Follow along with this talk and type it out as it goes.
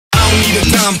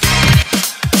dime.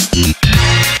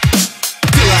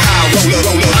 Feel a high roller,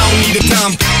 roller. I don't need a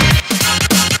dime.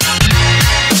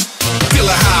 Feel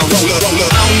a high roller, roller.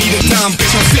 I don't need a dime,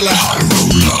 bitch. I'm still a high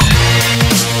roller.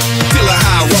 Feel a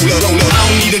high roller, roller. I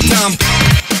don't need a dime.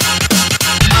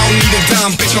 I don't need a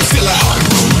dime, bitch. I'm still a high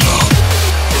roller.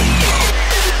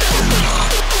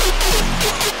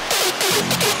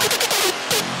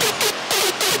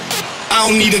 I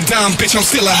don't need a dime, bitch, I'm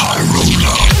still a high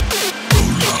roller.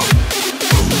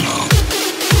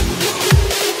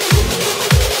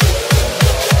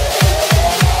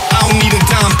 I don't need a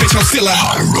dime, bitch, I'm still a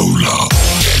high roller.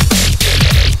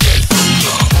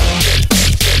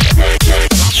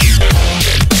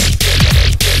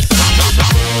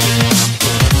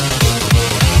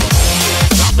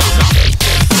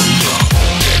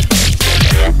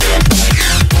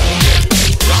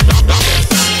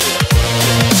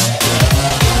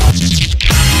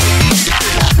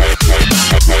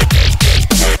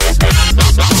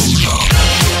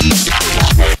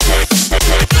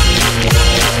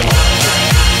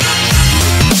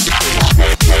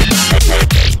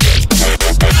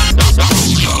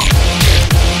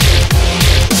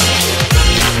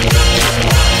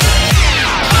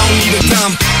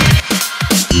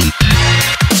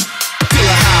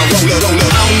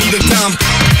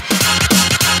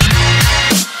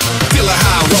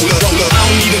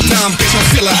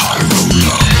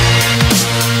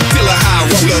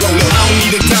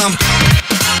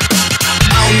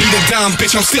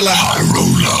 Bitch, I'm still a high roller.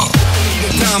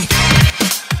 Need a dime.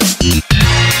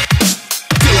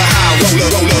 Feel a high roller,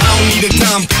 roller. I don't need a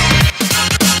dime.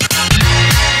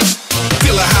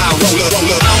 Feel a high roller,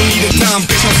 roller. I don't need a dime.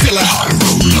 Bitch, I'm still a high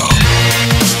roller.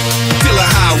 Feel a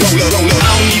high roller, roller.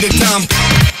 I don't need a dime.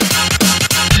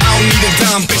 I don't need a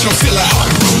dime. Bitch, I'm still a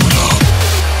high roller.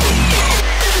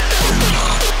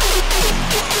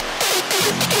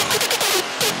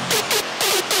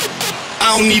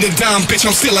 I don't need a dime, bitch,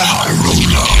 I'm still a high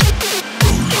roller.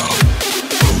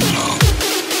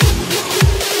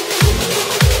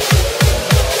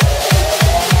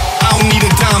 I don't need a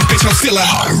dime, bitch, I'm still a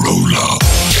high roller.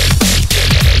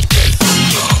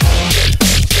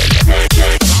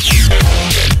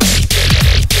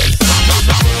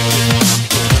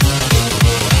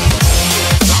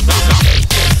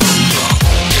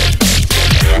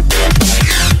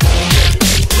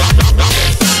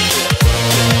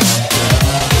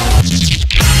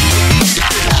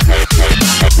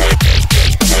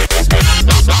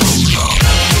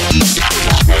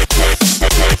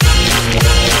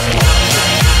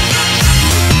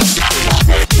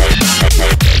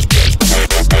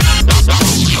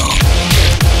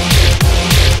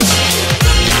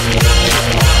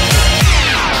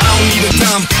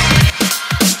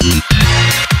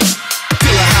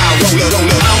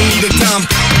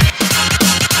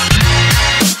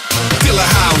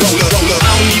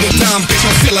 Bitch,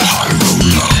 I'm still a high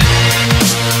roller.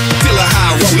 Still a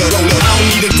high roller, roller. I don't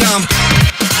need a dime.